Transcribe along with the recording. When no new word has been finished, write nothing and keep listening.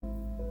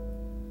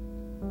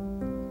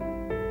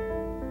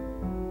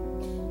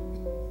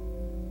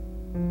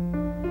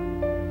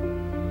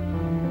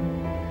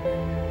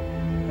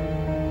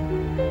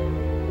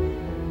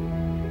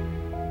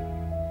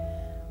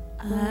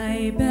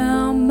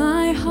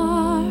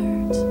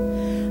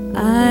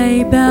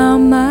I bow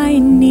my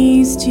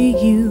knees to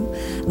you.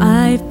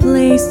 I've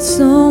placed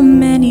so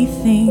many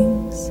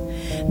things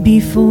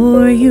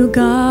before you,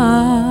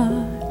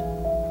 God.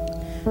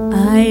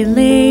 I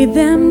lay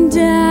them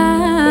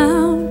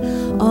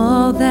down,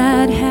 all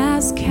that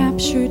has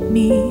captured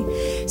me,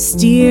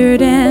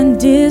 steered and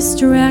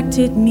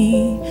distracted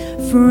me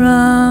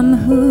from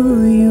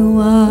who you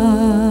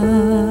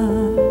are.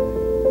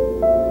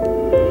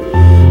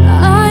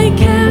 I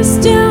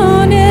cast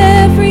down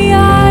every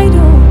idol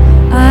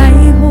I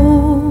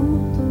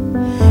hold,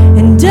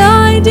 and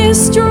I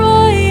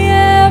destroy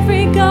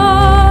every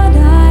god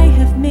I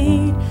have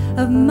made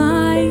of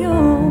my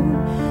own.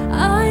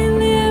 I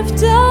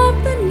lift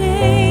up the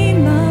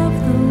name of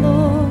the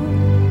Lord,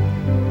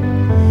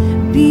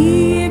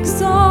 be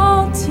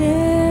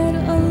exalted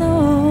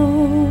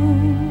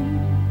alone.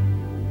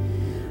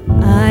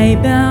 I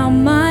bow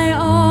my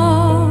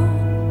all,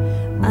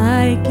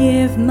 I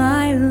give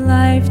my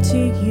life to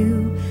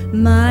you,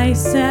 my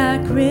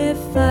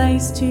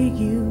sacrifice to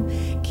you,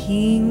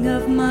 King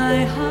of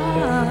my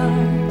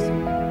heart.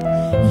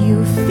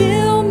 You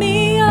fill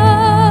me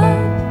up,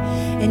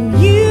 and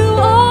you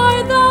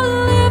are the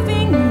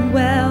living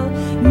well.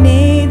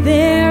 May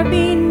there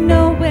be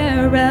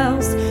nowhere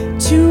else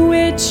to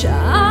which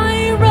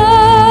I run.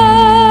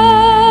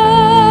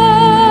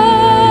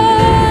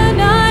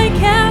 I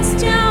cast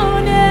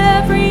down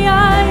every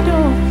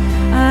idol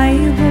I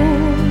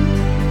hold,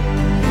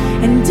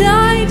 and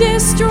I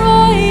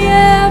destroy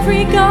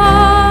every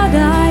god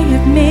I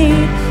have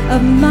made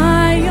of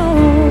my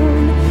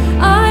own.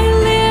 I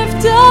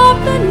lift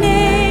up the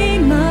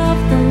name of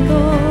the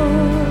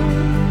Lord,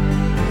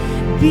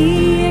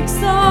 be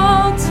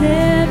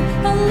exalted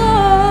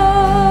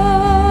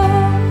alone,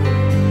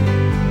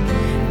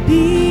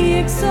 be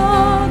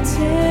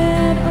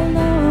exalted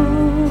alone.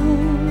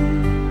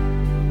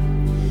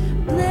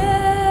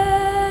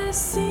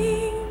 Blessing,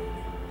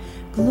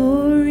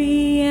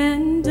 glory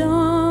and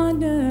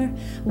honor,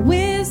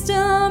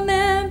 wisdom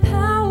and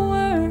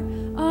power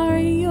are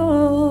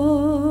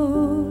yours.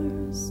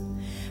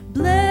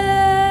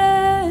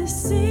 Blessing,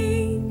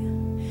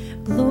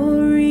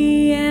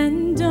 glory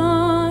and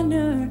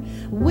honor,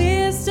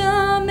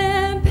 wisdom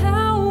and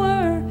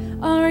power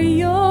are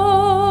yours.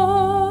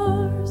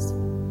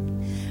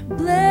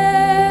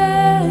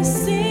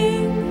 Blessing,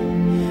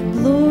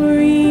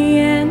 glory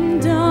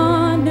and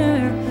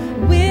honor,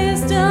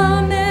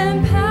 wisdom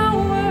and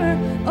power,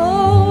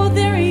 oh,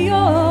 they're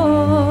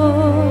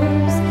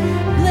yours.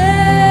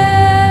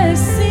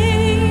 Blessing,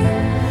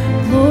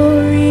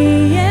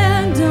 glory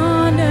and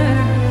honor,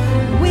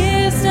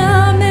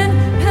 wisdom and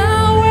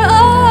power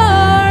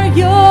are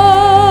yours.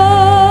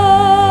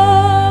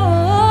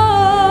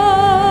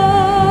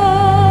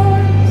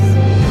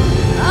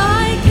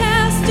 I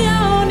cast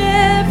down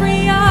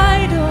every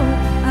idol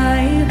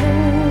I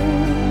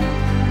hold,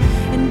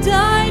 and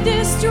I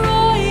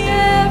destroy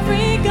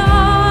every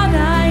god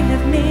I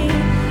have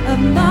made of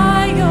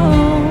my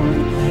own.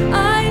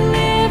 I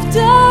lift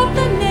up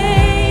the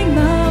name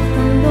of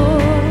the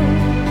Lord,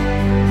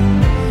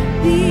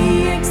 be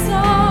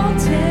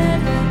exalted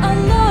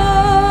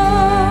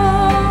alone,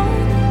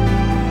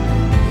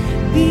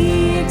 be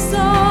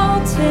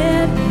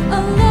exalted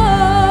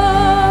alone,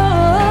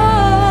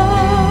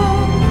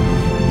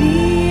 be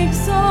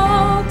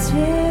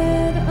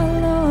exalted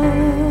alone.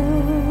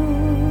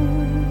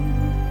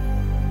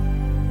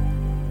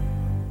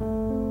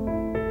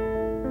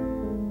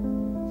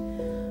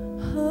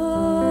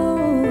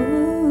 Oh,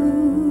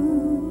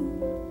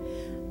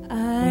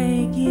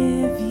 I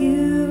give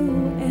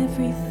you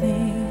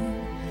everything,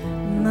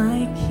 my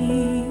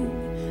King,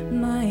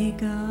 my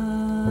God.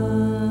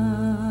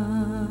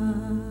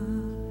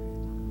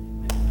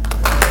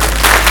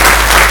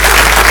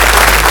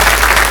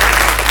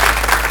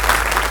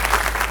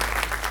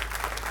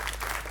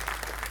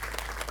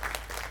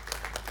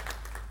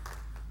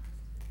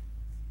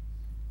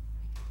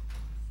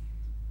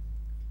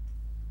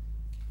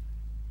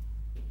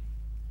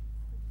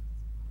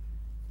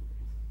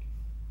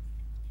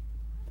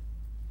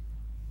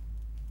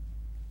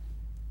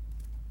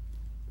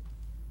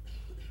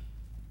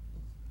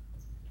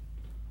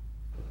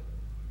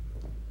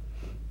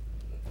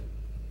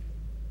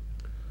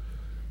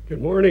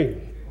 Good morning.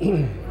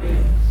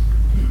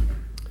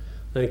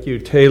 Thank you,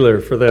 Taylor,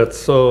 for that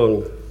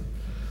song,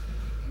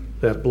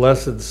 that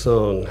blessed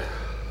song.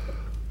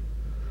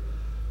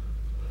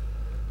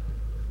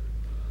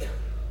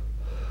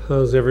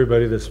 How's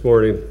everybody this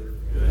morning?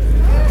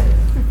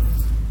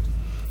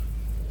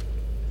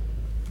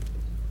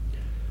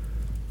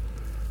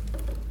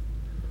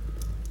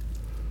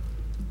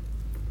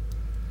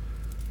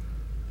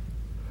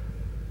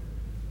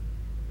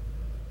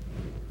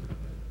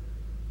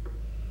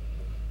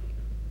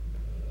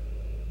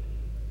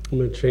 I'm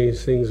going to change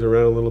things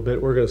around a little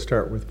bit. We're going to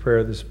start with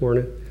prayer this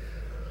morning.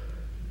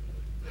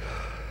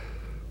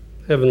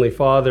 Heavenly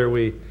Father,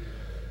 we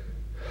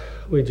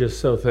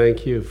just so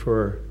thank you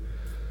for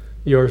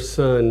your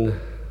Son,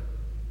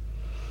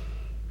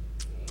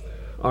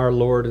 our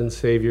Lord and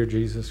Savior,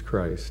 Jesus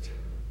Christ.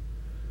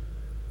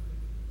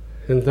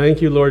 And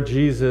thank you, Lord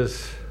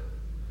Jesus,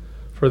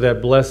 for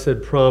that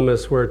blessed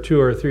promise where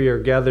 2 or 3 are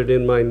gathered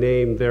in my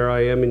name, there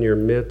I am in your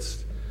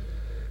midst.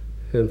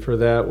 And for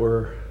that,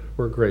 we're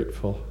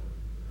grateful.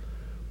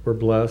 We're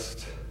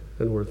blessed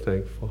and we're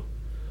thankful.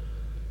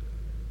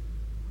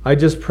 I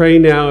just pray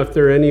now if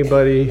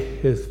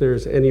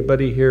there's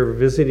anybody here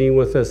visiting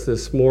with us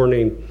this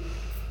morning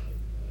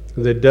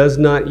that does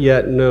not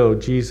yet know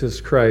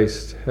Jesus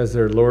Christ as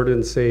their Lord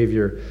and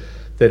Savior,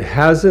 that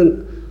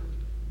hasn't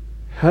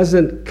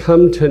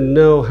come to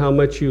know how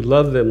much you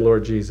love them,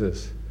 Lord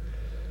Jesus,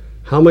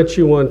 how much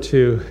you want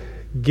to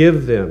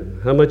give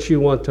them, how much you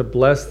want to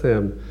bless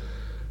them,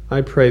 I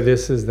pray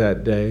this is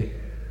that day.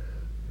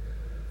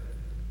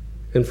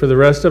 And for the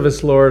rest of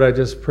us, Lord, I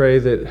just pray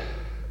that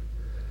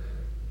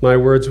my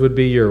words would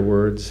be your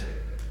words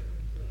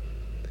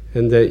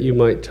and that you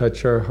might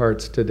touch our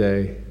hearts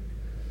today,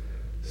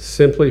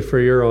 simply for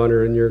your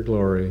honor and your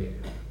glory.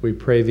 We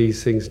pray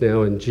these things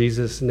now in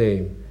Jesus'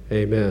 name.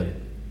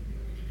 Amen.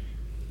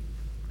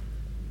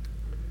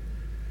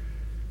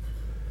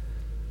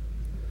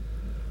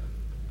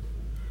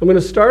 I'm going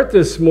to start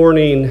this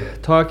morning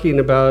talking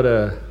about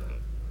a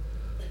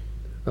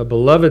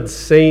beloved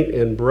saint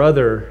and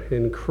brother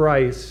in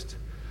Christ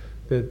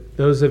that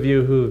those of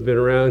you who have been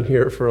around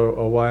here for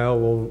a while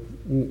will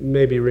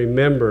maybe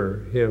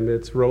remember him.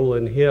 It's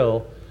Rowland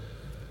Hill,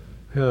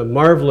 a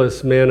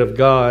marvelous man of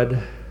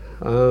God,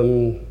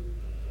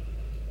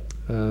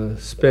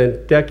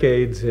 spent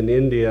decades in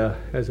India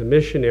as a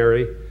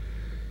missionary.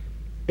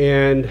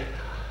 And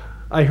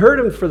I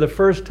heard him for the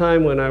first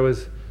time when I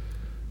was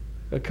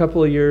a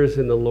couple of years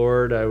in the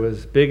Lord. I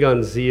was big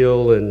on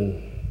zeal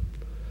and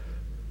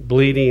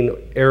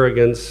bleeding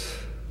arrogance.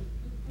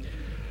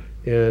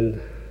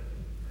 And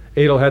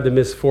Adel had the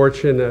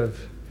misfortune of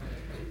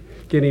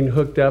getting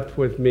hooked up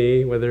with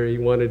me, whether he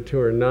wanted to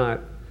or not.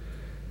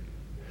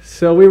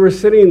 So we were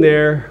sitting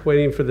there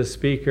waiting for the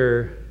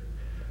speaker,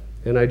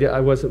 and I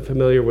wasn't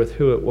familiar with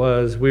who it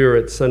was. We were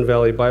at Sun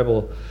Valley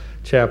Bible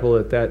Chapel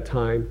at that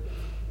time.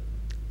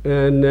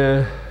 And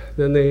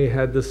then they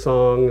had the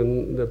song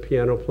and the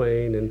piano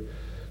playing, and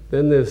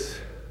then this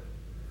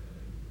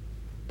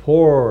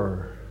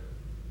poor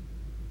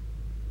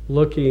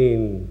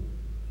looking,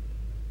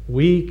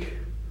 weak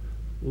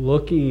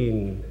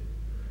looking,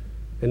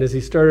 and as he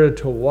started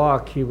to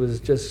walk, he was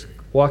just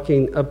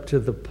walking up to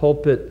the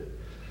pulpit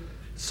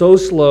so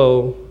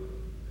slow,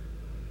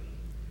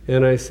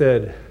 and I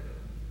said,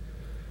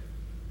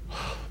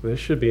 oh, this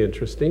should be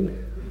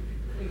interesting,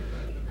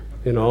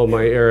 in all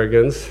my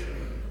arrogance.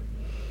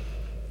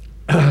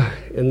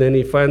 And then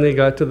he finally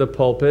got to the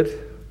pulpit,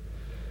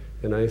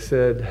 and I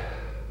said,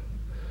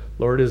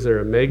 Lord, is there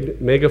a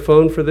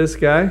megaphone for this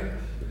guy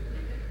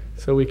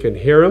so we can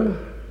hear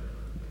him?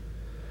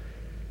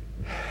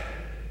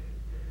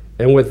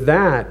 And with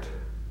that,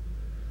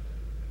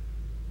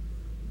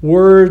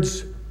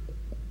 words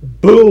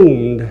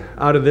boomed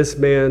out of this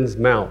man's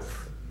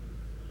mouth,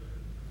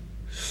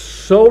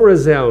 so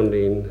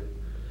resounding,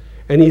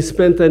 and he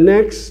spent the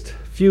next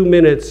few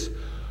minutes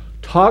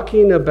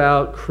talking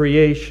about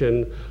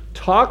creation,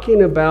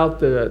 talking about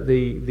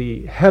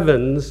the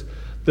heavens,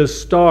 the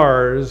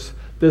stars,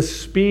 the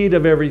speed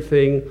of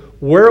everything,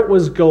 where it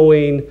was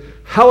going,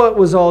 how it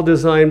was all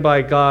designed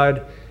by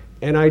God.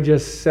 And I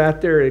just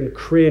sat there and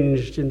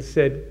cringed and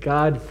said,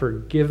 God,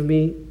 forgive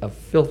me, a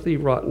filthy,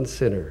 rotten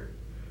sinner,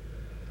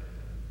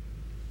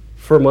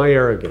 for my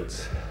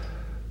arrogance,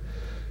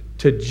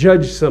 to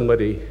judge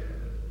somebody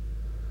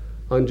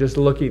on just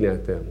looking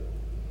at them.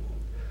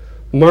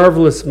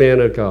 Marvelous man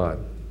of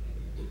God.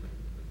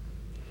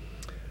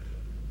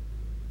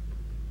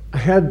 I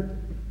had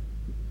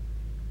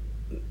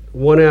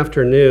one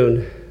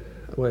afternoon,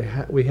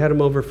 we had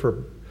him over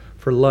for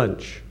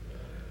lunch,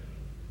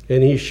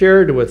 and he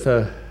shared with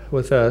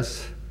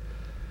us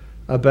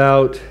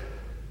about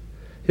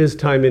his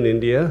time in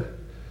India,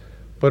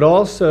 but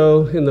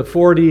also in the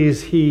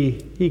 40s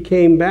he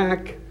came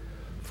back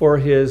for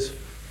his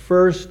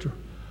first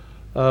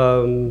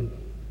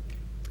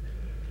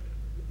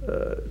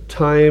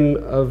time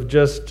of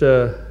just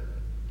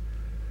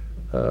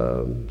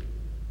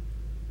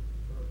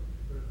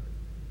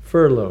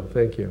furlough,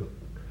 thank you.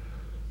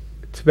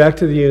 It's back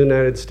to the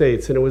United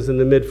States, and it was in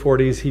the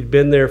mid-40s. He'd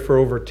been there for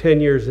over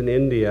 10 years in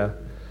India,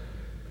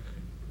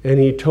 and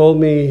he told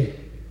me,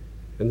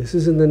 and this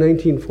is in the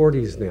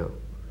 1940s now,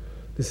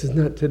 this is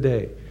not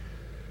today,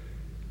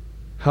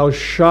 how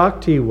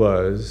shocked he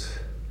was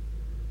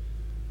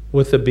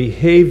with the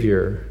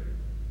behavior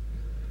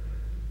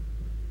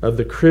of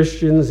the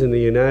Christians in the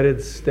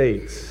United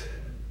States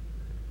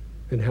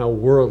and how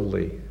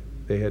worldly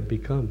they had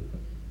become.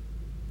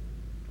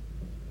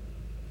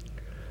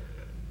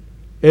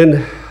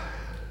 And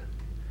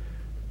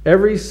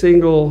every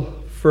single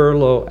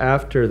furlough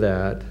after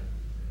that,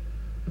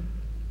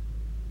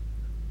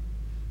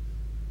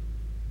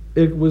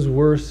 it was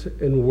worse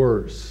and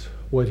worse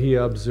what he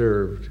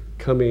observed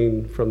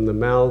coming from the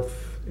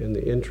mouth and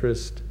the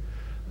interest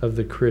of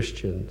the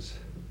Christians.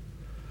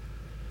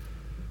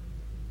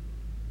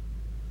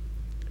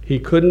 He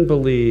couldn't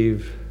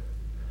believe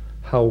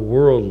how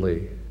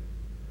worldly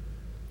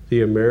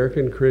the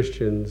American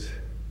Christians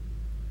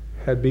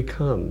had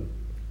become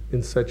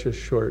in such a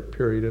short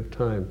period of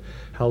time.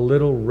 How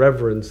little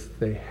reverence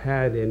they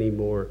had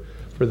anymore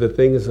for the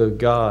things of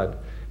God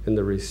and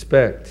the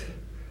respect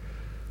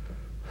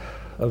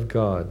of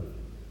God.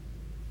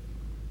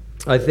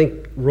 I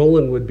think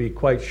Roland would be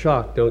quite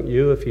shocked, don't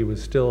you, if he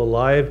was still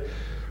alive?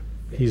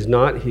 He's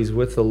not. He's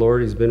with the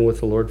Lord. He's been with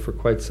the Lord for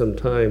quite some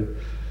time.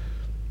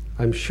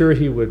 I'm sure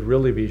he would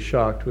really be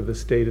shocked with the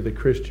state of the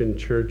Christian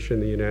church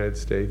in the United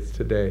States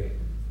today.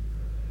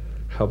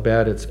 How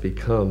bad it's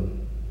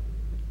become.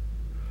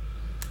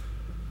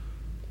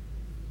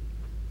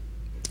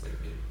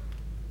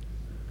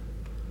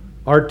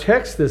 Our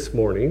text this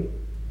morning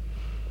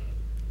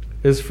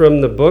is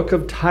from the book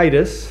of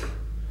Titus.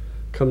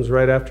 Comes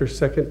right after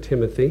 2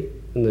 Timothy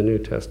in the New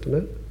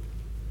Testament.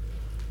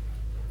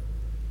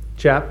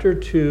 Chapter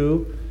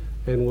 2,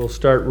 and we'll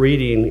start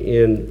reading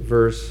in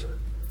verse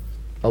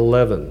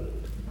 11.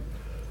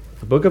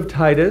 The book of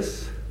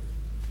Titus,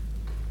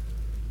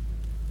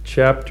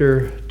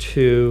 chapter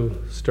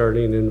 2,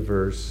 starting in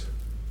verse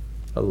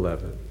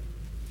 11.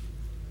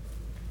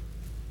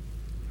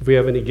 If we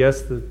have any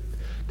guests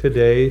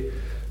today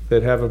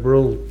that have a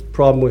real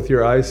problem with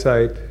your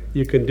eyesight,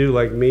 you can do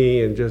like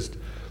me and just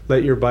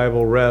let your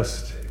Bible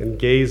rest and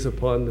gaze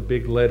upon the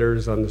big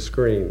letters on the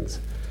screens.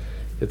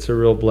 It's a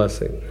real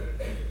blessing.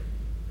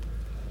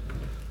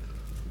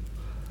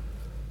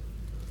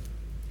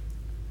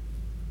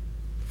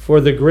 For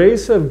the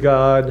grace of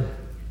God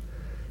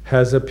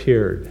has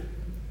appeared,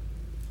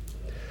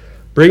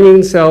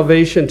 bringing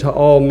salvation to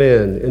all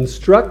men,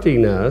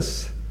 instructing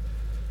us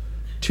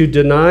to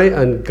deny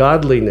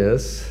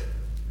ungodliness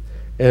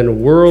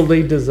and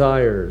worldly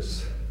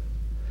desires,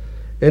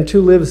 and to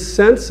live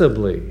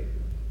sensibly,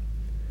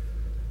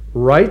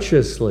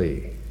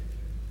 righteously,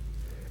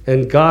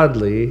 and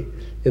godly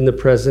in the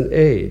present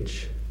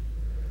age,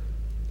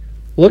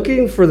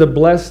 looking for the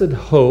blessed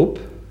hope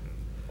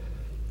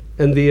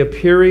and the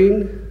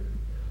appearing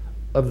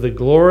of the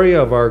glory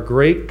of our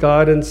great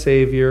God and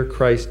Savior,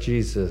 Christ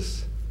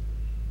Jesus,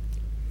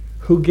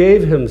 who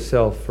gave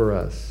himself for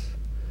us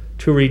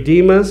to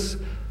redeem us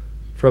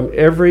from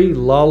every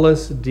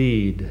lawless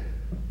deed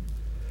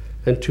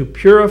and to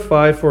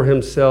purify for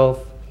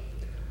himself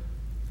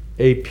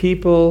a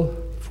people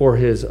for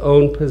his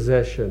own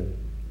possession,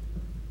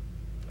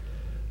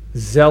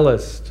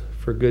 zealous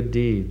for good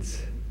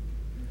deeds.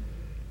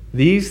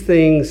 These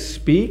things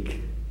speak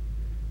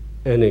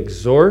and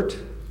exhort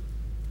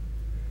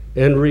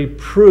and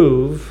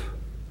reprove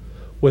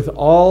with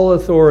all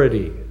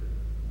authority.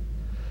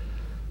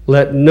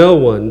 Let no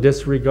one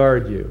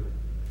disregard you.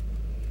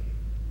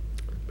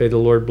 May the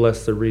Lord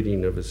bless the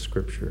reading of his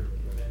scripture.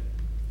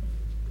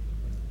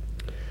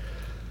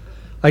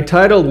 I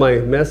titled my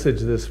message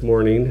this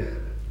morning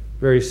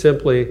very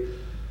simply,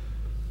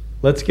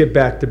 Let's Get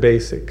Back to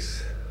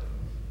Basics.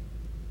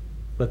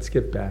 Let's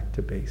get back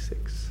to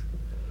basics.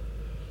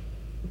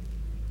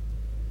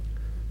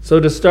 So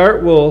to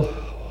start, we'll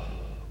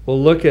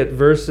look at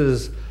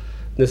verses,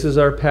 this is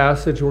our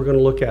passage we're going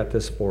to look at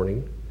this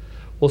morning.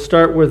 We'll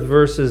start with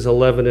verses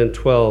 11 and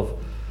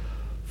 12.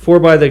 For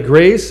by the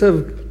grace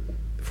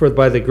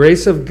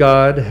of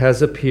God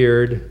has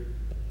appeared,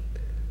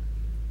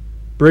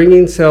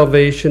 bringing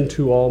salvation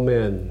to all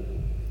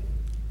men,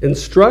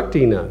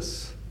 instructing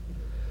us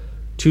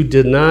to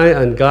deny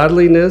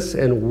ungodliness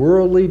and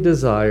worldly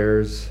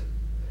desires,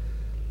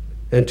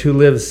 and to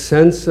live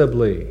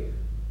sensibly,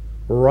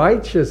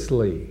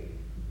 righteously,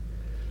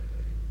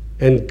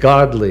 and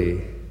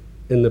godly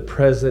in the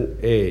present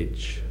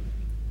age.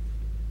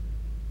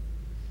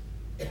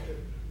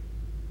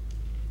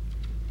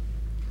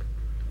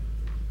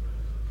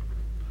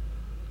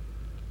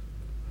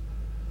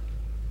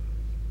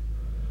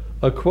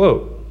 A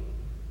quote.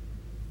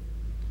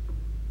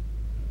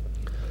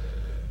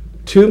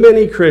 Too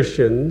many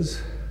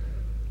Christians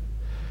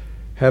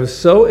have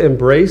so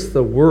embraced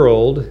the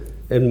world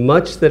and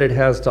much that it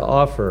has to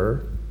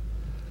offer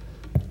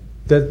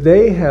that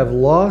they have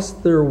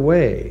lost their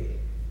way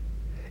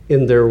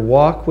in their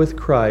walk with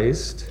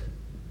Christ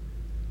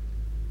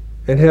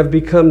and have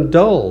become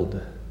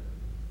dulled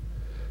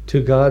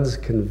to God's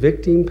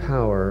convicting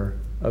power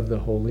of the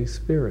Holy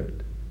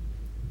Spirit.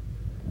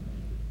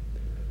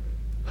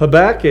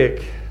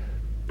 Habakkuk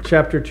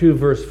chapter 2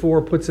 verse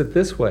 4 puts it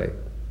this way.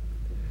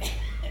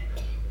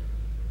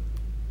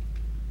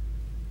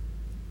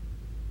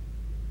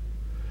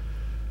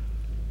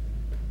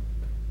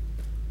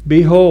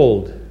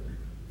 Behold,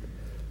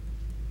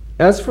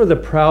 as for the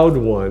proud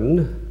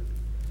one,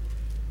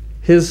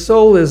 his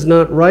soul is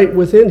not right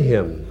within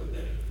him,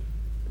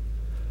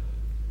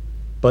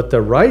 but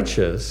the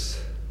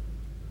righteous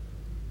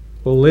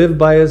will live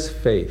by his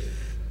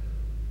faith.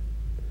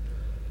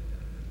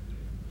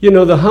 You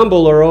know, the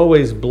humble are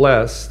always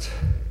blessed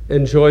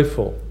and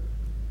joyful,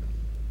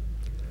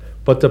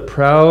 but the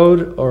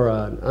proud are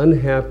an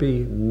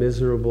unhappy,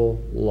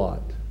 miserable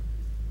lot.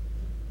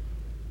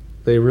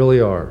 They really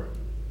are.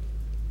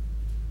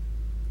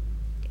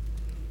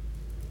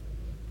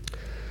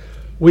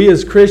 We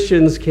as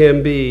Christians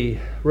can be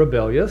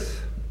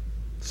rebellious,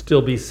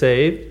 still be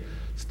saved,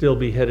 still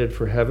be headed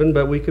for heaven,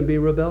 but we can be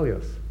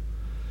rebellious.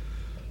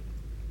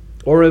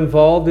 Or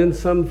involved in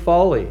some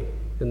folly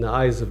in the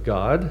eyes of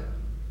God.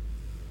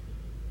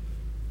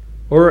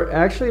 Or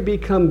actually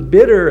become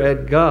bitter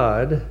at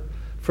God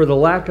for the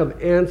lack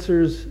of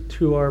answers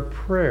to our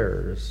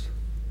prayers.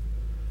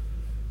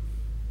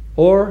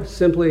 Or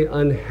simply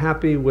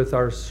unhappy with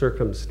our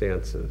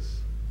circumstances.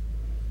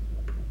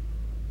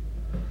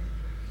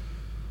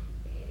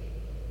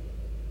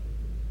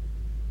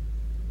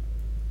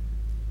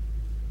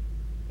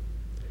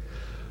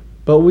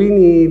 But we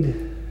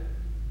need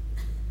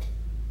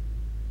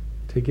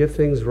to get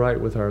things right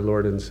with our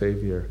Lord and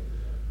Savior.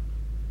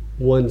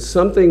 When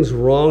something's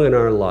wrong in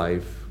our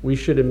life, we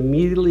should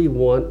immediately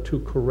want to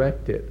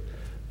correct it,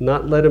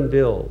 not let Him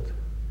build.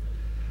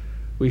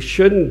 We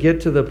shouldn't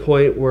get to the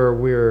point where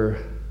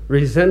we're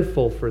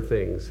resentful for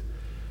things,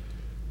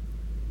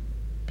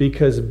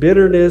 because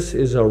bitterness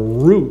is a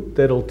root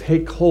that'll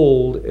take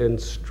hold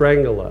and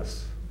strangle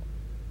us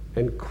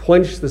and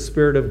quench the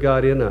Spirit of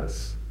God in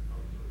us.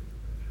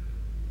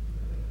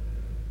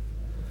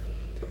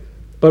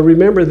 But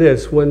remember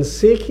this, when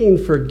seeking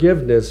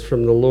forgiveness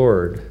from the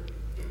Lord,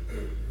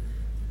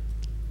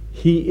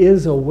 He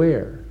is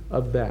aware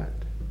of that.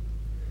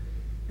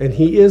 And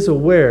He is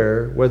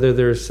aware whether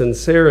there's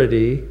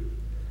sincerity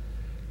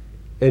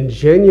and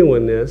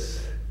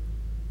genuineness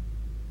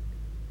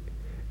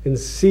in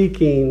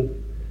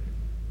seeking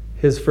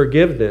His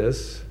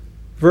forgiveness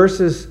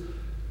versus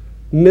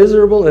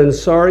miserable and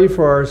sorry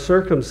for our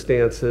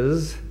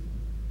circumstances,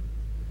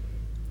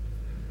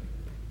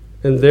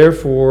 and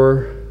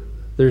therefore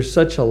there's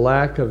such a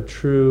lack of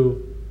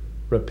true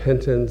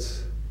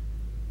repentance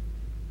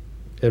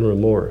and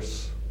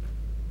remorse.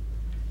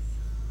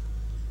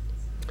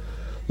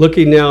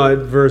 Looking now at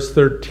verse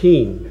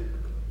 13.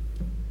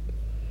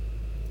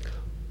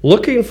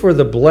 Looking for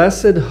the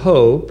blessed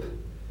hope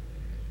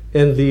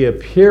and the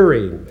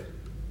appearing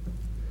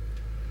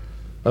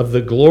of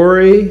the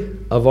glory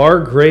of our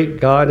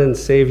great God and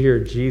Savior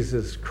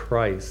Jesus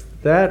Christ.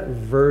 That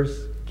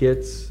verse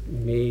gets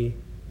me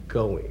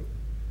going.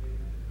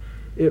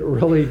 It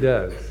really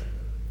does.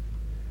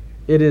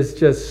 It is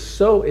just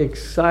so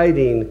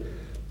exciting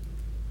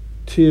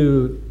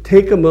to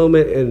take a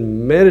moment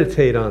and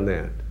meditate on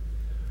that.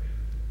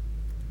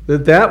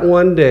 That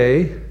one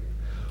day,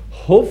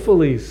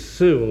 hopefully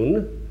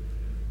soon,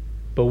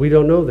 but we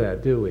don't know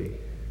that, do we?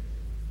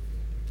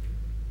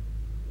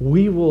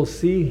 We will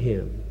see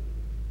Him.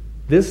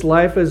 This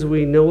life as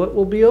we know it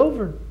will be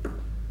over.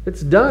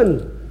 It's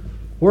done.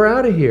 We're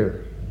out of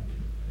here.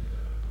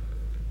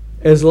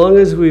 As long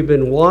as we've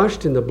been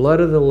washed in the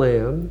blood of the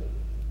Lamb,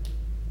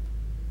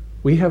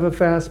 we have a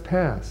fast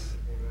pass.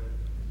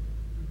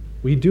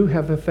 We do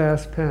have a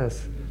fast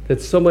pass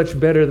that's so much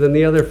better than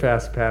the other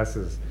fast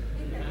passes.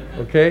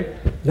 Okay?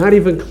 Not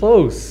even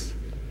close.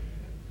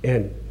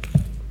 And,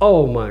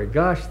 oh my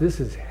gosh,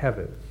 this is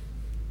heaven.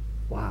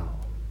 Wow.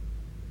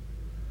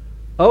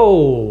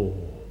 Oh,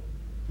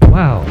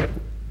 wow.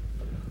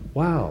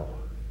 Wow.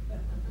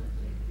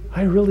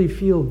 I really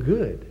feel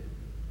good.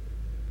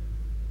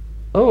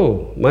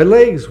 Oh, my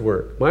legs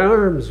work, my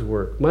arms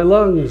work, my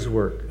lungs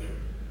work.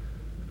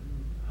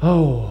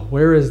 Oh,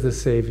 where is the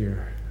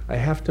Savior? I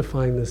have to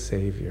find the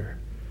Savior.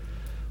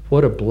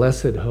 What a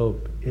blessed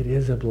hope. It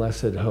is a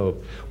blessed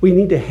hope. We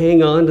need to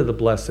hang on to the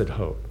blessed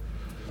hope.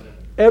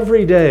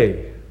 Every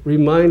day,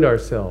 remind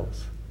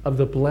ourselves of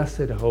the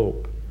blessed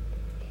hope.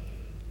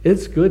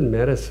 It's good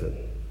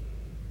medicine.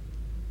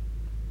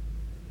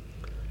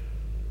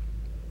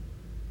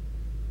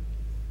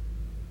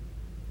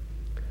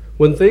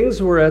 When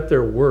things were at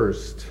their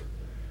worst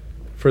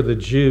for the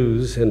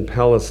Jews in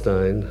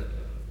Palestine,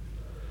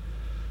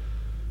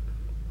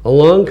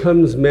 along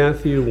comes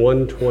Matthew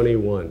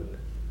 1:21.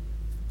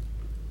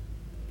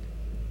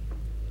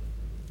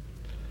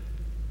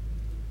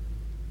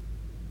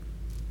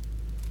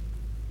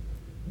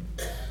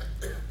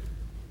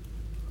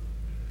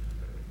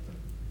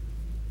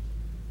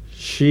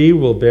 She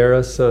will bear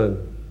a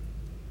son,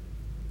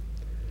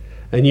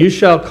 and you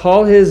shall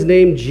call his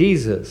name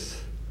Jesus,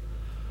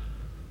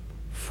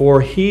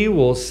 for he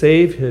will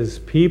save his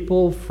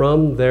people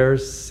from their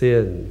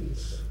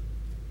sins.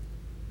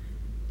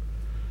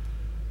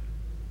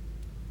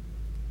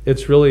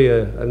 It's really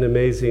an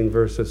amazing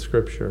verse of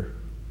Scripture.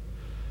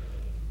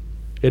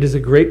 It is a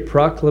great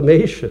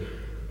proclamation.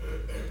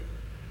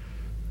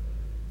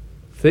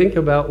 Think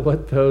about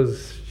what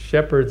those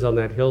shepherds on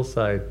that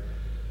hillside,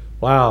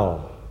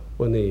 wow,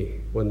 when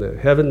the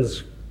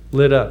heavens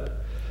lit up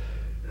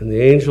and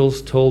the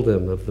angels told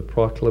them of the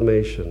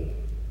proclamation.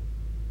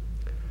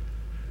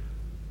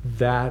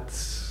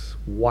 That's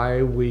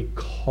why we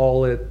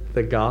call it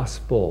the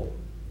gospel,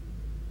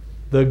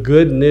 the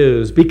good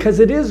news,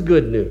 because it is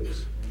good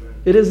news.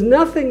 It is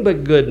nothing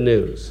but good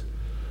news.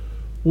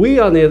 We,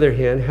 on the other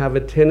hand, have a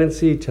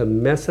tendency to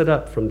mess it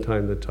up from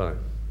time to time.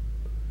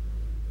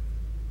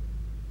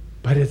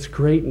 But it's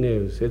great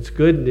news. It's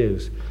good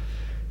news.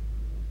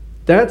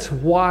 That's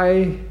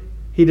why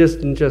He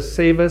doesn't just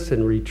save us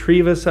and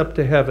retrieve us up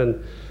to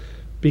heaven,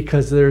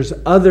 because there's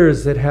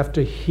others that have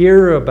to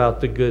hear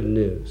about the good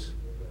news.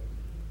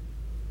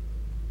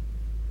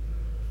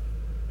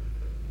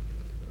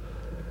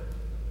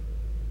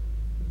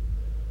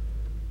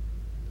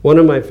 One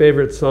of my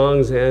favorite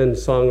songs and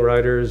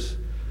songwriters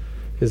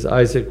is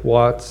Isaac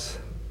Watts.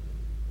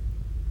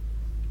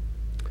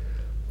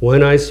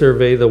 When I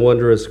survey the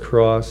wondrous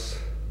cross,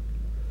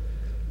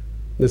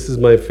 this is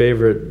my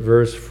favorite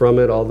verse from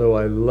it, although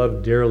I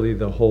love dearly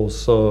the whole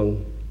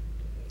song.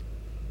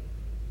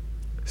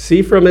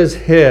 See from his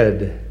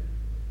head,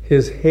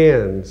 his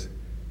hands,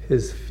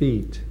 his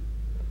feet.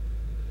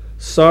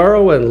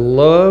 Sorrow and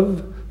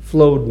love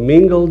flowed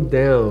mingled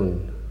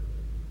down.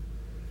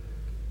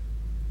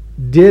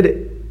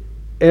 Did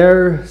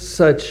e'er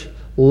such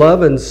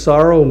love and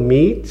sorrow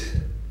meet?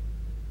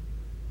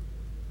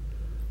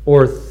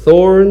 Or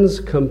thorns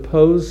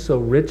compose so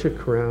rich a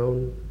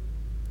crown?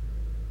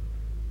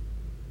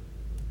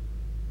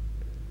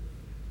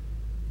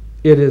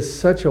 It is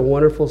such a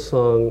wonderful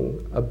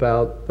song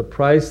about the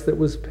price that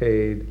was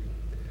paid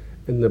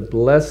and the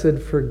blessed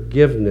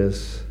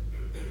forgiveness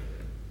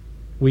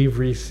we've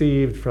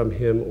received from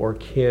him or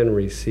can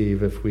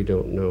receive if we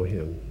don't know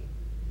him.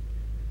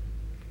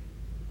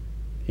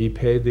 He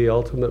paid the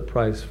ultimate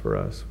price for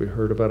us. We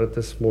heard about it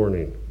this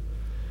morning.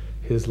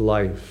 His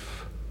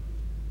life.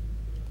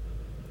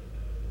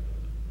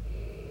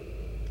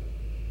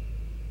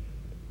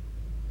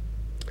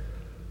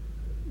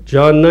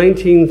 John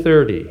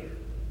 19:30.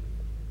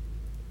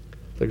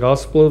 The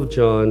Gospel of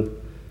John,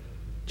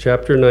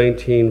 chapter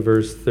 19,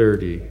 verse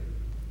 30.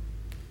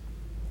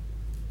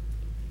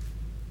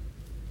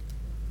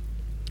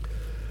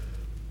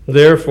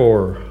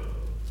 Therefore,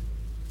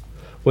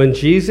 when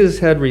Jesus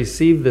had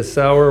received the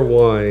sour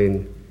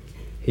wine,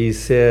 he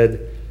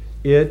said,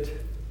 "It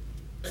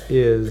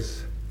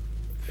is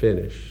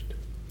finished."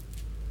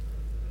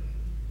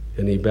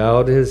 And he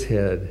bowed his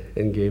head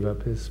and gave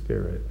up his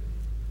spirit,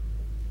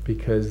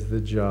 because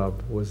the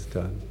job was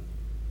done.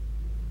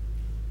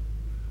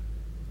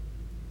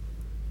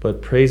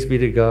 But praise be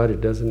to God,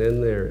 it doesn't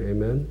end there.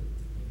 Amen?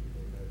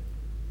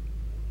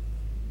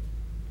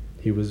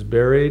 He was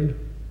buried,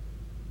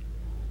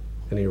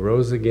 and he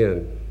rose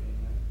again.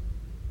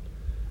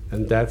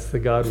 And that's the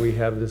God we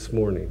have this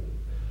morning.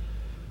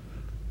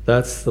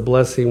 That's the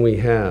blessing we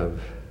have.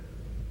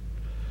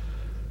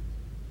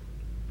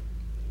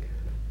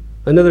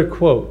 Another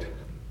quote.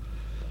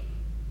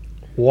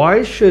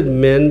 Why should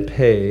men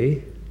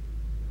pay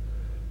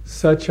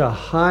such a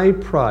high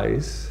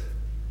price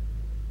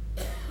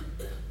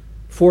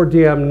for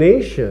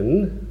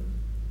damnation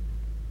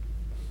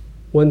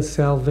when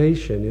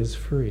salvation is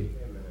free?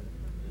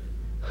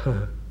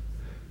 Huh.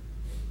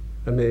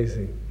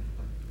 Amazing.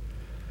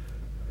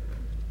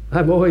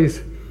 I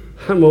always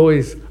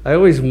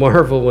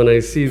marvel when I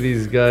see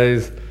these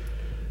guys,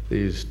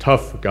 these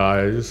tough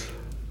guys,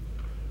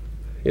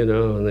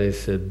 and they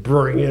said,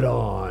 "Bring it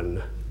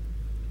on.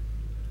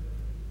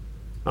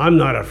 I'm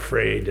not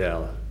afraid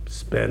to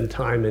spend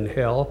time in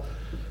hell."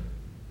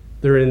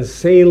 They're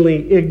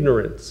insanely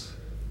ignorant.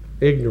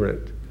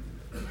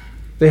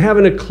 They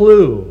haven't a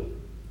clue.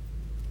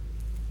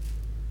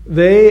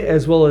 They,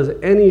 as well as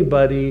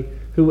anybody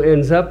who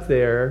ends up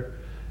there,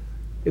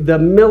 the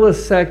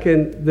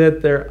millisecond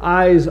that their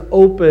eyes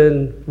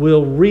open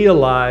will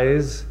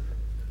realize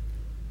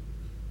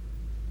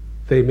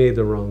they made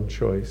the wrong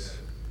choice.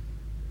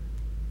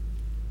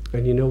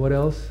 And you know what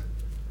else?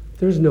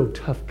 There's no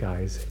tough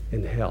guys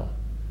in hell.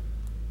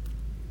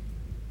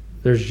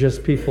 There's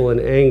just people in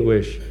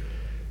anguish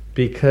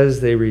because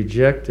they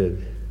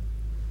rejected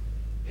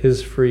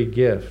his free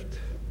gift.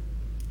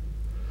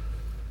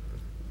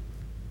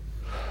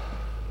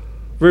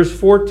 Verse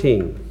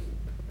 14.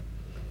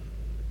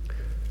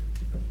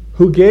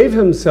 Who gave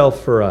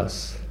himself for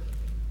us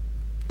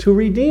to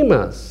redeem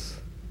us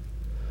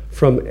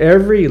from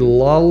every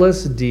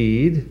lawless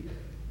deed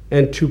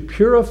and to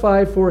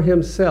purify for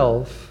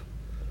himself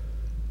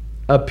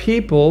a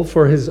people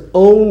for his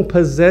own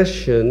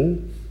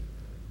possession,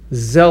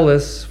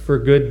 zealous for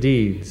good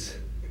deeds.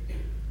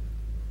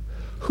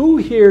 Who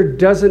here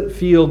doesn't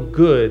feel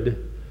good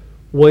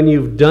when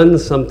you've done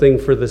something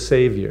for the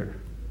Savior?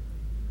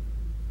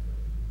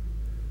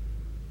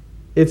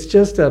 It's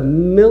just a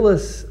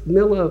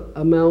milli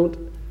amount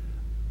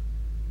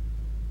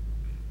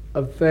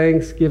of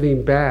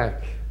thanksgiving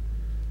back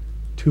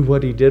to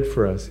what he did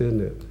for us,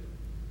 isn't it?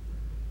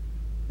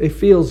 It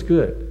feels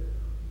good.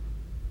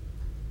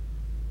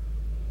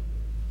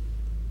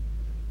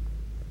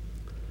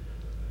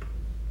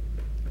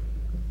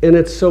 And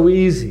it's so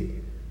easy.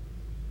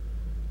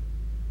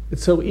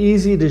 It's so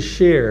easy to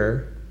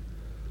share,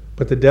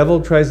 but the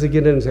devil tries to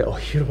get in and say, "Oh,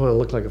 you don't want to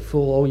look like a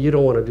fool. Oh, you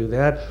don't want to do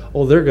that.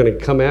 Oh, they're going to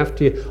come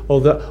after you.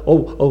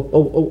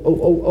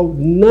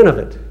 None of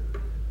it."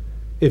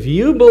 If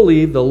you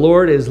believe the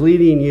Lord is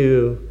leading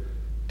you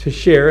to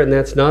share, and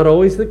that's not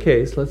always the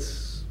case,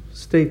 let's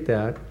state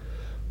that,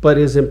 but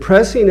is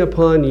impressing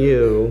upon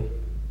you,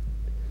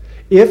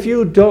 if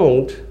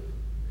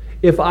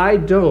I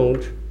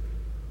don't,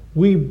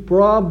 we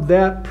rob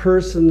that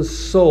person's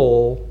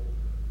soul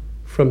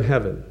from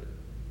heaven.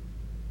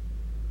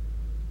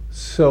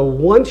 So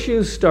once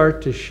you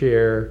start to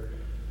share,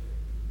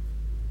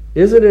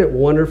 isn't it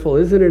wonderful?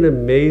 Isn't it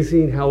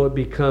amazing how it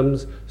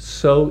becomes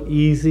so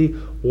easy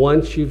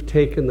once you've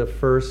taken the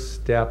first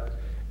step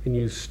and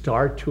you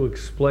start to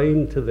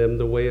explain to them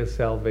the way of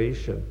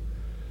salvation?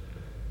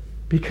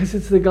 Because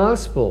it's the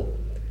gospel.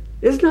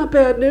 It's not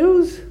bad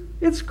news.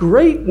 It's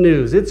great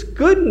news. It's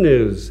good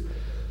news.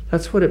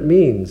 That's what it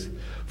means.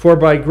 For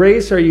by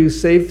grace are you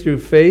saved through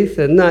faith,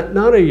 and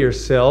not of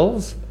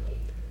yourselves.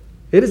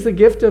 It is the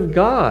gift of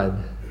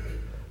God,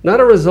 not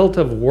a result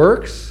of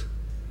works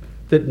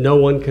that no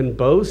one can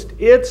boast.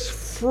 It's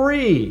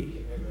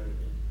free.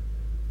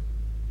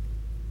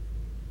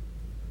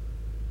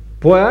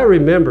 Boy, I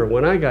remember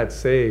when I got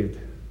saved,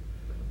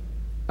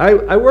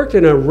 I worked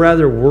in a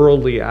rather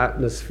worldly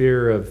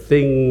atmosphere of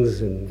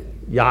things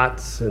and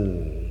yachts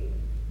and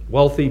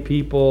wealthy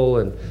people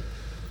and,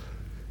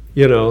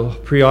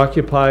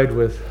 preoccupied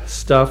with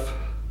stuff.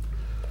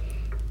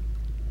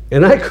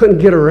 And I couldn't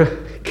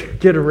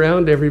get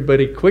around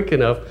everybody quick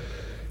enough,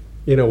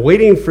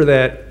 waiting for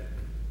that,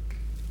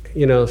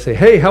 say,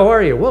 hey, how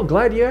are you? Well,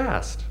 glad you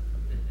asked.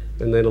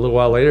 And then a little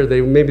while later,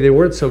 maybe they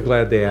weren't so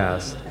glad they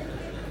asked.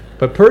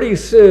 But pretty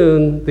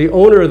soon, the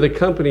owner of the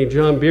company,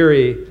 John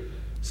Beery,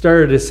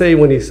 started to say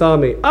when he saw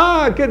me,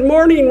 good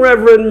morning,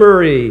 Reverend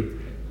Murray.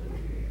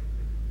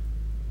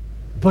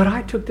 But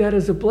I took that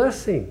as a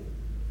blessing.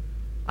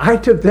 I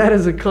took that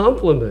as a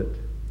compliment.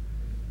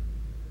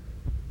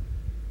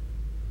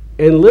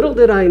 And little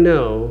did I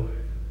know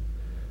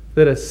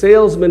that a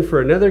salesman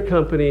for another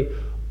company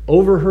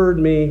overheard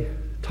me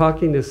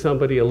talking to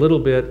somebody a little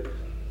bit,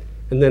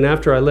 and then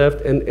after I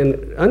left,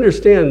 and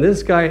understand,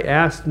 this guy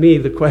asked me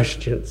the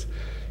questions.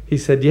 He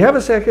said, do you have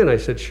a second? I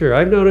said, sure.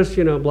 I've noticed,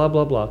 blah,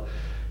 blah, blah.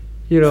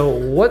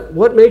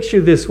 What makes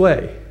you this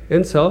way?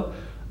 And so,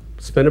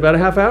 spent about a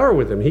half hour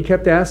with him. He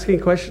kept asking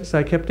questions.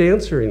 I kept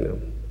answering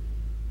them.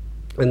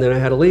 And then I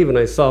had to leave, and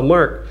I saw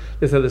Mark,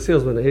 this other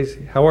salesman.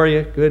 Hey, how are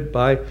you? Good,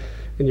 bye.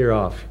 And you're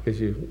off.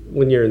 Because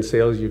when you're in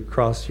sales, you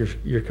cross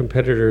your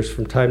competitors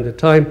from time to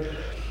time.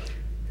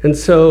 And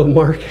so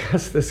Mark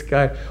asked this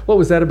guy, what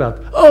was that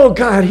about? Oh,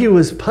 God, he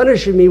was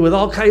punishing me with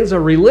all kinds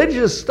of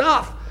religious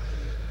stuff.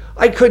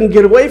 I couldn't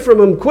get away from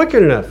him quick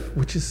enough,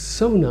 which is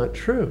so not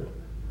true.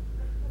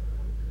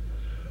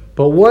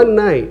 But one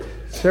night,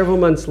 several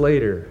months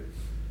later,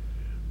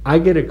 I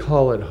get a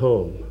call at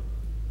home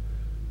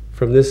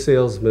from this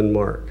salesman,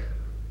 Mark.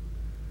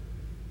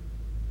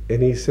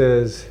 And he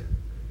says,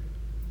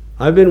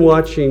 I've been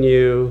watching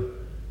you.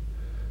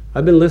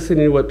 I've been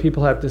listening to what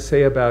people have to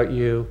say about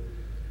you.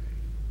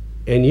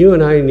 And you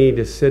and I need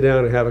to sit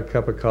down and have a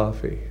cup of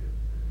coffee.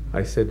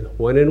 I said,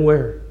 when and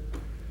where?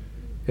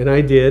 And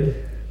I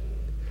did.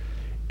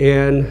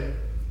 And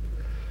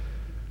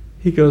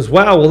he goes,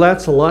 wow, well,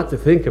 that's a lot to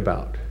think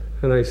about.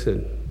 And I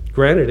said,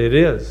 granted, it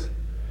is.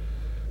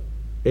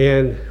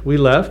 And we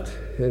left,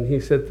 and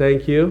he said,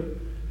 thank you.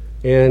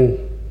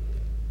 And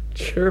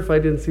sure, if I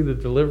didn't see the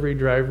delivery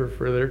driver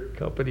for their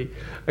company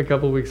a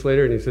couple of weeks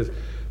later, and he says,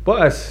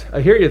 boss,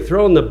 I hear you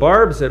throwing the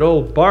barbs at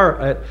old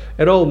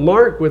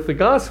Mark with the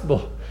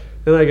gospel.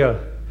 And I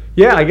go,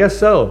 yeah, I guess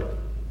so.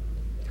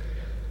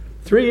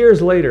 3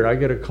 years later, I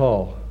get a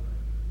call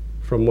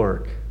from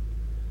Mark.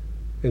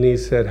 And he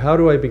said, how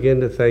do I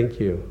begin to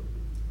thank you?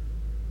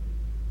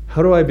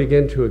 How do I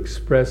begin to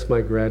express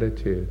my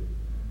gratitude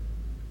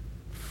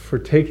for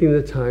taking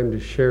the time to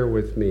share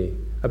with me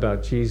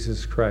about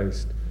Jesus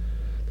Christ?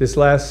 This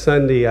last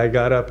Sunday, I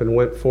got up and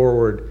went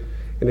forward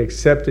and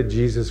accepted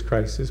Jesus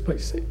Christ as my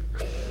Savior.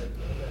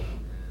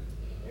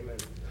 Amen.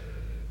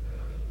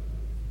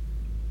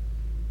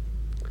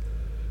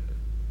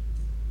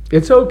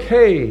 It's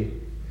okay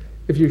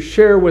if you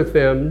share with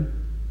them.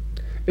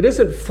 It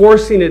isn't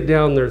forcing it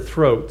down their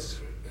throats.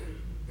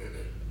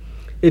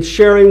 It's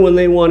sharing when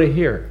they want to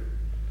hear.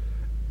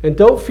 And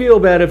don't feel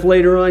bad if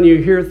later on you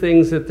hear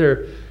things that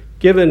they're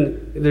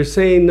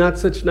saying not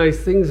such nice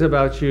things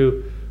about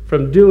you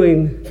from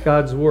doing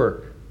God's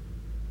work.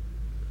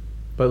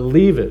 But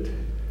leave it.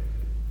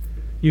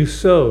 You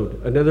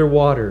sowed, another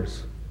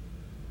waters.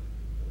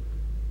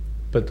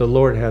 But the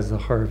Lord has the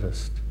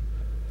harvest.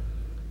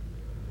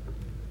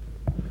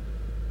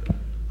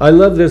 I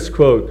love this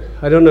quote.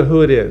 I don't know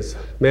who it is,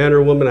 man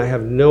or woman, I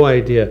have no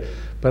idea.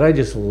 But I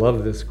just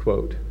love this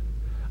quote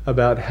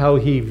about how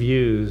he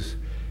views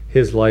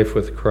his life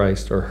with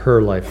Christ, or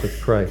her life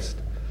with Christ.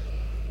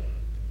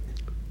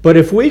 But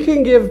if we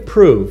can give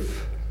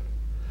proof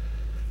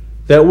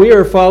that we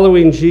are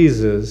following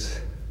Jesus,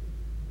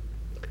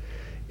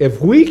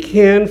 if we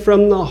can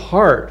from the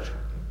heart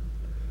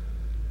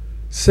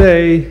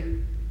say,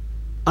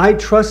 I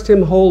trust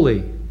him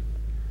wholly,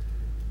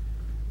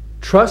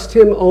 trust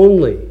him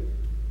only,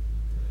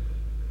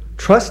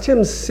 trust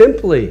him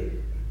simply,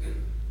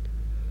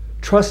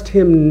 trust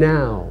him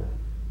now,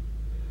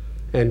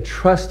 and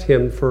trust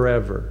him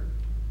forever.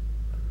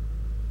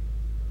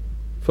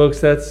 Folks,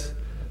 that's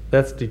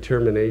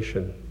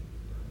determination.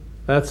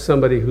 That's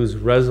somebody who's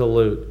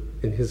resolute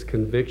in his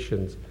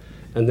convictions,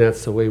 and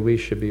that's the way we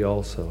should be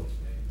also.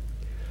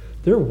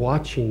 They're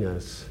watching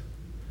us.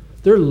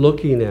 They're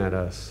looking at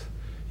us.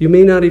 You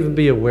may not even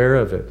be aware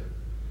of it.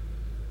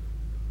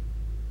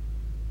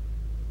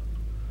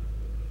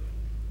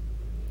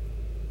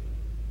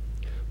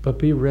 But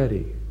be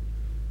ready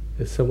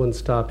if someone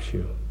stops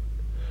you.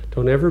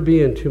 Don't ever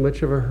be in too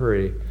much of a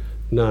hurry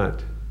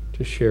not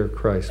to share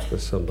Christ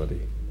with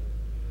somebody.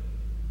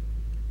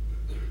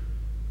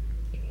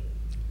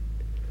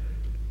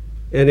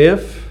 And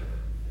if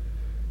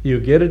you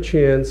get a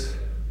chance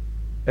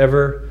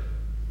ever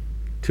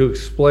to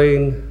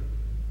explain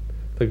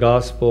the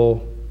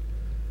gospel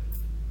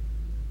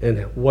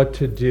and what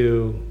to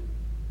do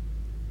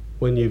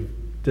when you've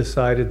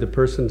decided, the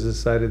person's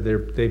decided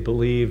they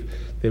believe,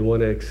 they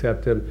want to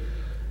accept him,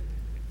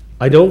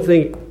 I don't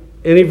think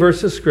any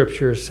verse of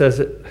Scripture says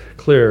it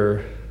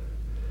clearer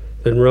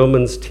than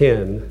Romans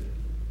 10,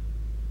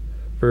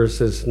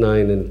 verses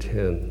 9 and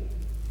 10.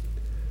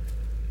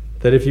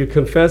 That if you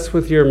confess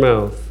with your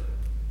mouth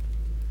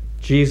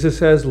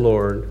Jesus as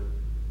Lord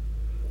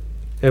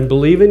and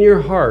believe in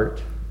your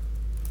heart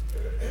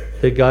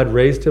that God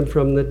raised him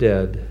from the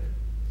dead,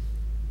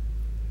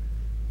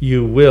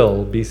 you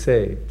will be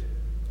saved.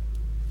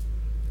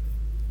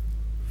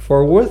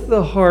 For with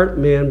the heart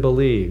man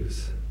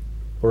believes,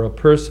 or a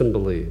person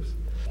believes,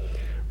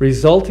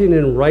 resulting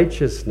in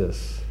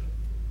righteousness,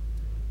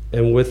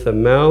 and with the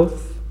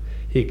mouth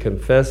he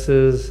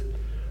confesses,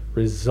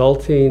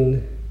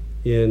 resulting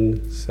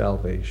in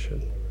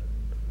salvation.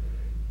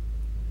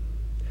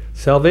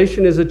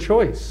 Salvation is a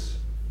choice.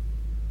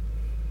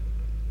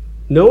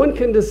 No one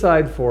can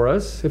decide for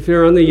us. If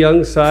you're on the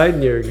young side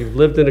and you've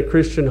lived in a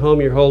Christian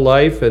home your whole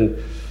life and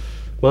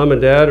mom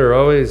and dad are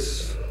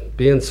always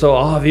being so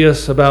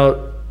obvious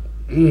about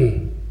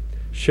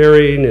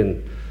sharing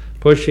and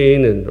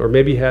pushing, or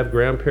maybe have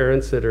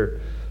grandparents that are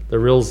the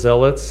real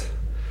zealots,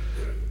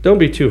 don't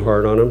be too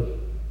hard on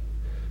them.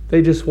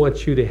 They just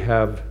want you to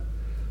have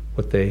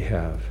what they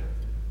have.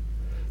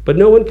 But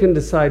no one can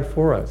decide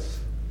for us.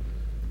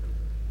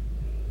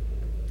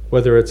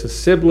 Whether it's a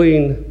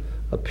sibling,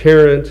 a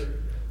parent,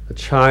 a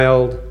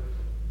child,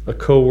 a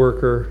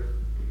coworker,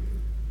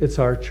 it's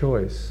our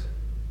choice.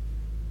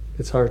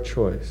 It's our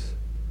choice.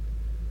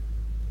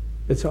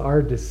 It's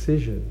our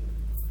decision.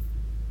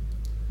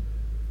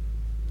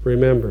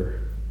 Remember,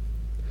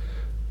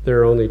 there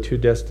are only two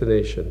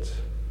destinations,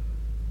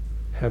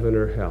 heaven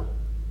or hell.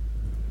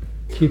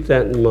 Keep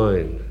that in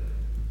mind.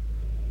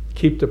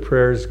 Keep the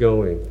prayers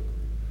going.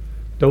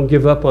 Don't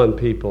give up on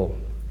people.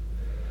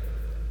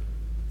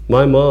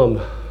 My mom,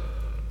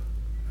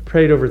 I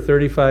prayed over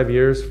 35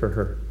 years for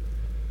her,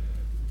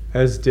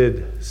 as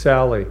did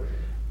Sally,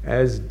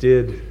 as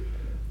did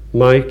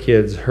my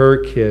kids,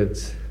 her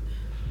kids,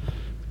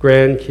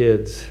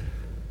 grandkids.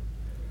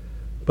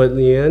 But in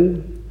the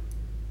end,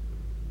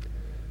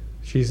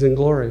 she's in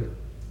glory.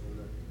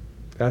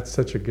 That's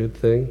such a good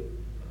thing.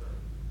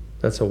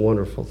 That's a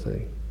wonderful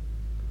thing.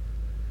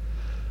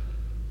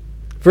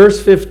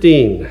 Verse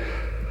 15.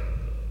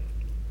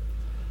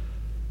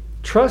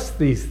 Trust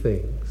these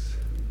things.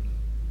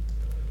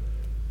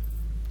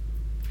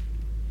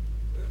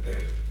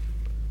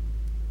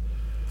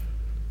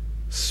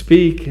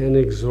 Speak and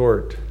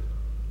exhort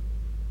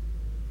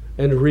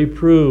and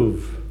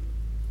reprove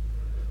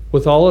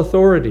with all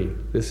authority.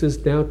 This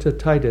is now to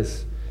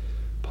Titus.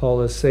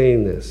 Paul is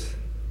saying this.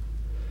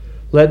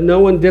 Let no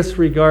one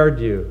disregard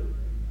you.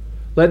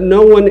 Let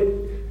no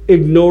one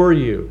ignore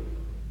you.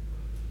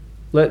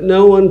 Let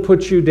no one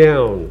put you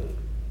down.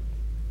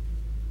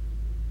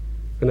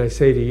 And I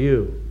say to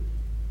you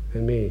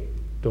and me,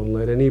 don't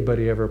let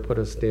anybody ever put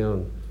us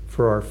down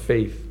for our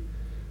faith,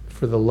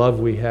 for the love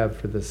we have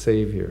for the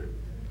Savior.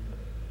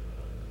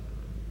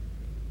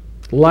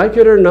 Like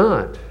it or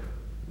not,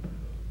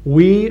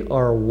 we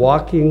are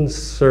walking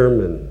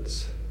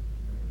sermons.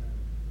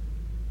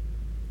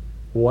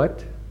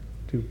 What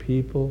do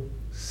people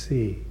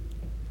see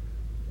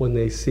when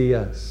they see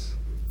us?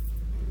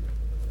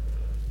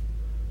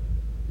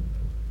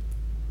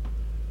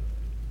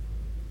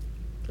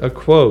 A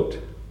quote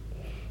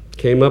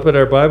came up at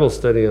our Bible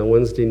study on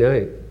Wednesday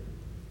night.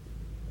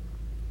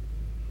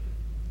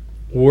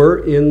 We're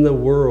in the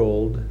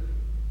world,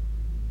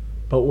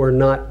 but we're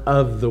not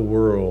of the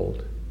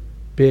world.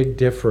 Big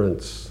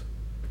difference.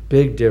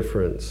 Big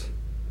difference.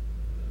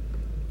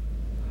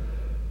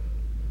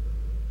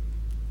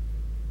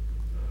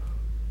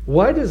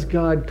 Why does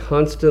God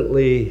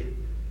constantly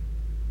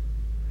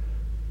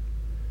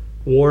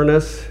warn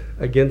us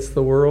against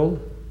the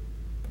world?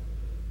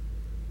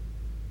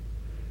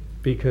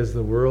 Because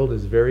the world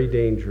is very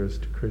dangerous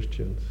to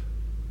Christians.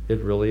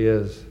 It really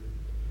is.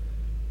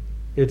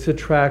 Its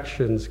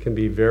attractions can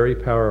be very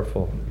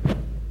powerful.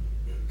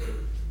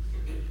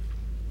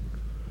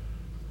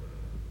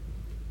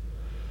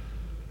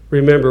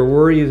 Remember,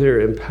 we're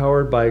either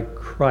empowered by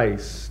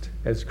Christ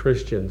as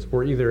Christians.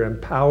 We're either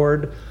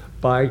empowered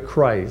by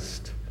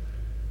Christ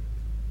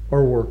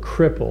or we're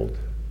crippled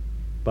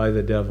by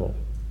the devil.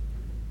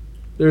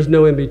 There's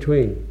no in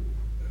between.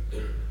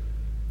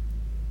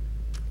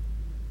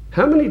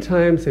 How many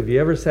times have you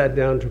ever sat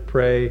down to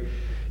pray,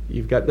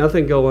 you've got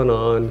nothing going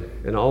on,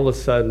 and all of a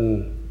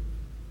sudden,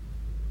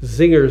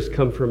 zingers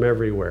come from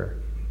everywhere?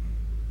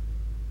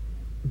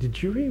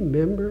 Did you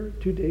remember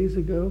 2 days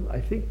ago? I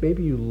think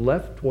maybe you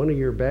left one of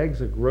your bags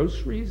of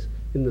groceries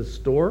in the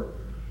store.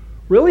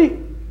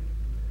 Really?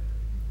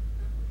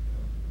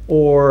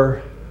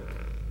 Or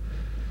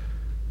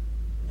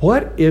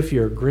what if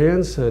your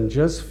grandson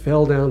just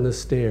fell down the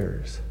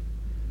stairs?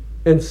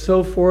 And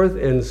so forth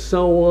and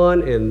so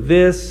on, and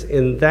this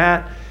and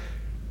that.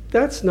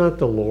 That's not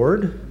the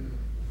Lord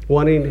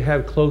wanting to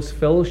have close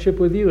fellowship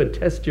with you and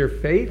test your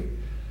faith.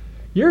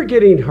 You're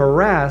getting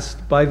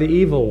harassed by the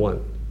evil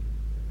one.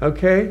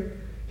 Okay?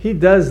 He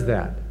does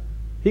that.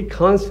 He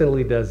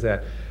constantly does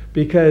that.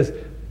 Because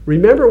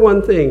remember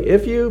one thing,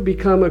 if you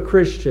become a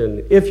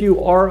Christian, if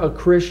you are a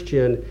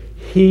Christian,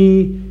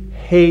 he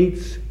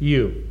hates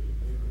you.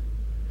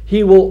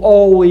 He will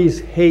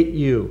always hate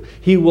you.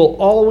 He will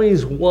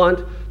always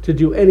want to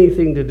do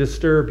anything to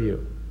disturb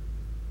you.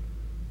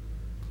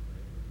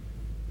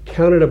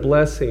 Count it a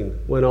blessing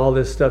when all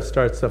this stuff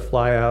starts to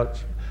fly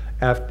out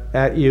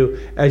at you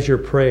as you're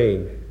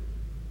praying.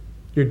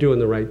 You're doing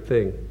the right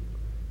thing.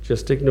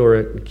 Just ignore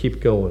it and keep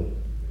going.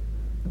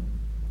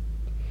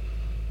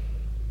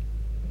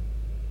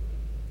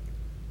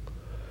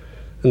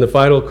 And the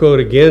final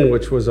quote again,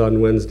 which was on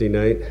Wednesday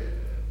night.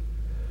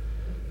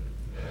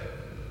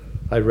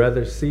 I'd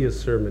rather see a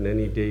sermon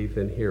any day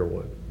than hear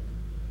one.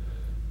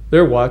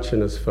 They're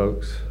watching us,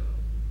 folks.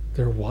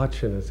 They're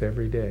watching us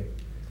every day.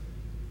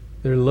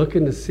 They're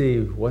looking to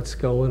see what's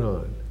going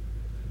on.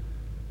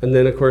 And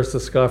then, of course, the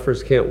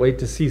scoffers can't wait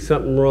to see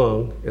something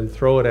wrong and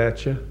throw it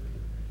at you.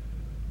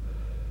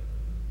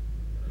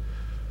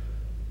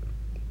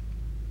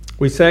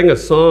 We sang a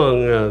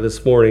song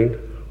this morning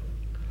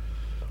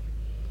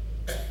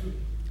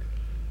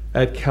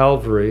at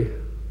Calvary.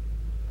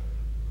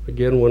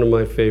 Again, one of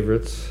my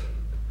favorites.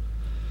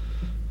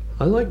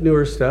 I like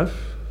newer stuff.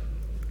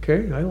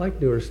 Okay, I like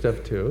newer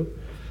stuff too.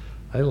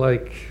 I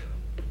like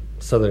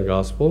Southern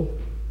Gospel.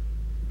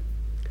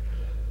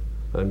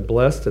 I'm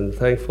blessed and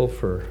thankful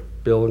for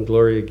Bill and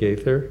Gloria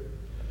Gaither.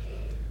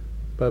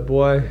 But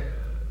boy,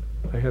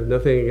 I have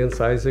nothing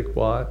against Isaac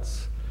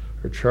Watts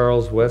or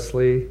Charles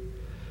Wesley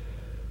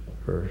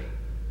or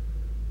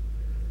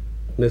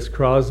Miss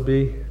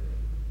Crosby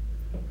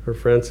or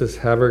Frances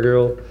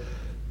Havergal.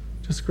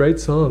 Just great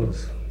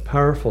songs,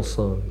 powerful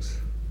songs.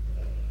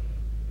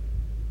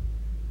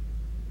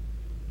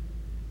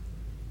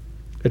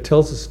 It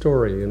tells a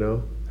story,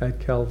 at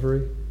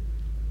Calvary.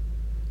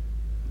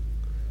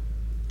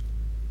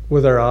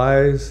 With our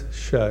eyes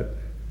shut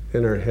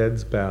and our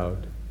heads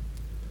bowed.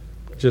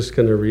 Just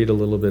going to read a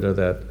little bit of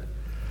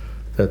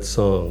that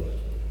song.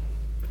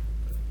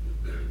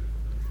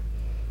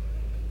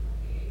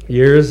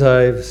 Years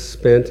I've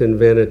spent in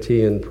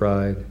vanity and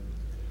pride,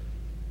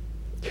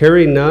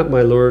 caring not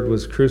my Lord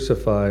was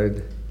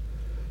crucified,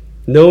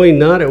 knowing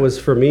not it was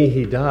for me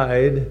he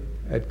died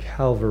at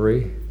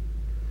Calvary.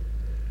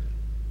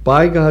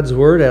 By God's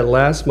word at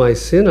last my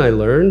sin I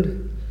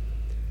learned,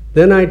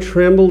 then I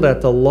trembled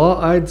at the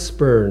law I'd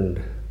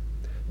spurned,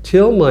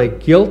 till my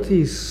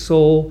guilty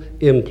soul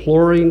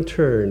imploring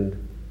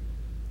turned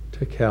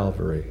to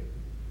Calvary.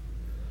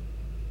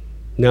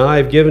 Now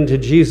I've given to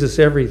Jesus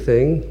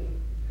everything.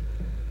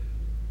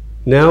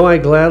 Now I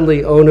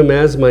gladly own him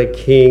as my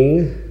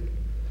King.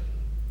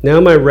 Now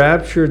my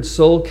raptured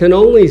soul can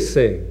only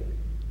sing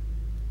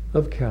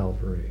of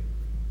Calvary.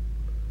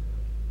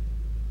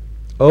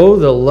 Oh,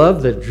 the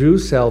love that drew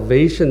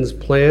salvation's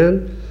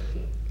plan.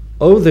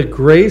 Oh, the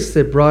grace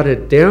that brought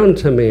it down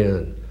to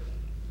man.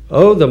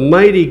 Oh, the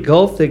mighty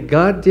gulf that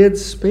God did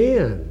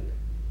span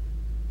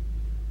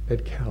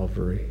at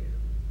Calvary.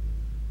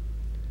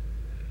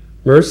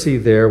 Mercy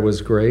there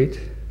was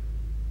great,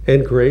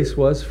 and grace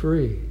was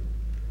free.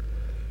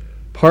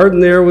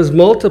 Pardon there was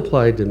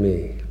multiplied to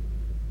me.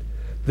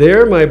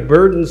 There my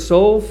burdened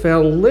soul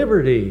found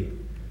liberty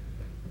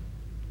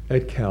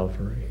at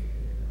Calvary.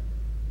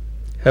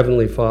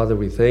 Heavenly Father,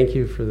 we thank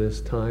you for this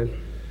time.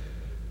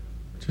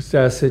 Just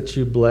ask that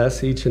you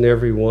bless each and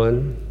every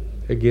one.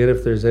 Again,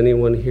 if there's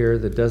anyone here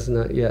that does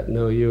not yet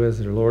know you as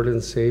their Lord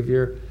and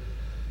Savior,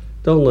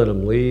 don't let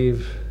them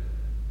leave.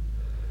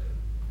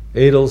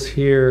 Adel's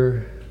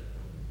here.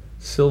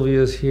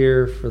 Sylvia's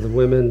here for the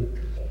women.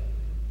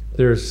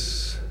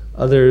 There's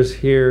others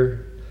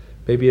here.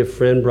 Maybe a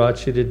friend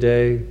brought you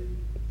today.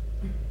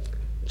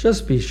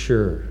 Just be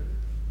sure.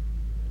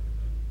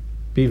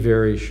 Be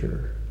very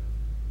sure.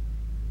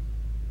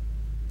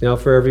 Now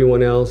for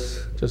everyone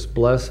else, just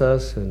bless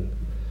us and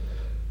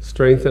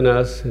strengthen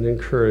us and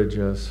encourage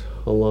us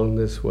along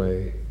this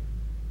way.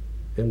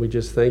 And we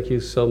just thank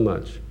you so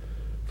much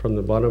from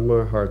the bottom of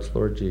our hearts,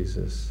 Lord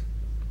Jesus.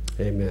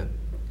 Amen.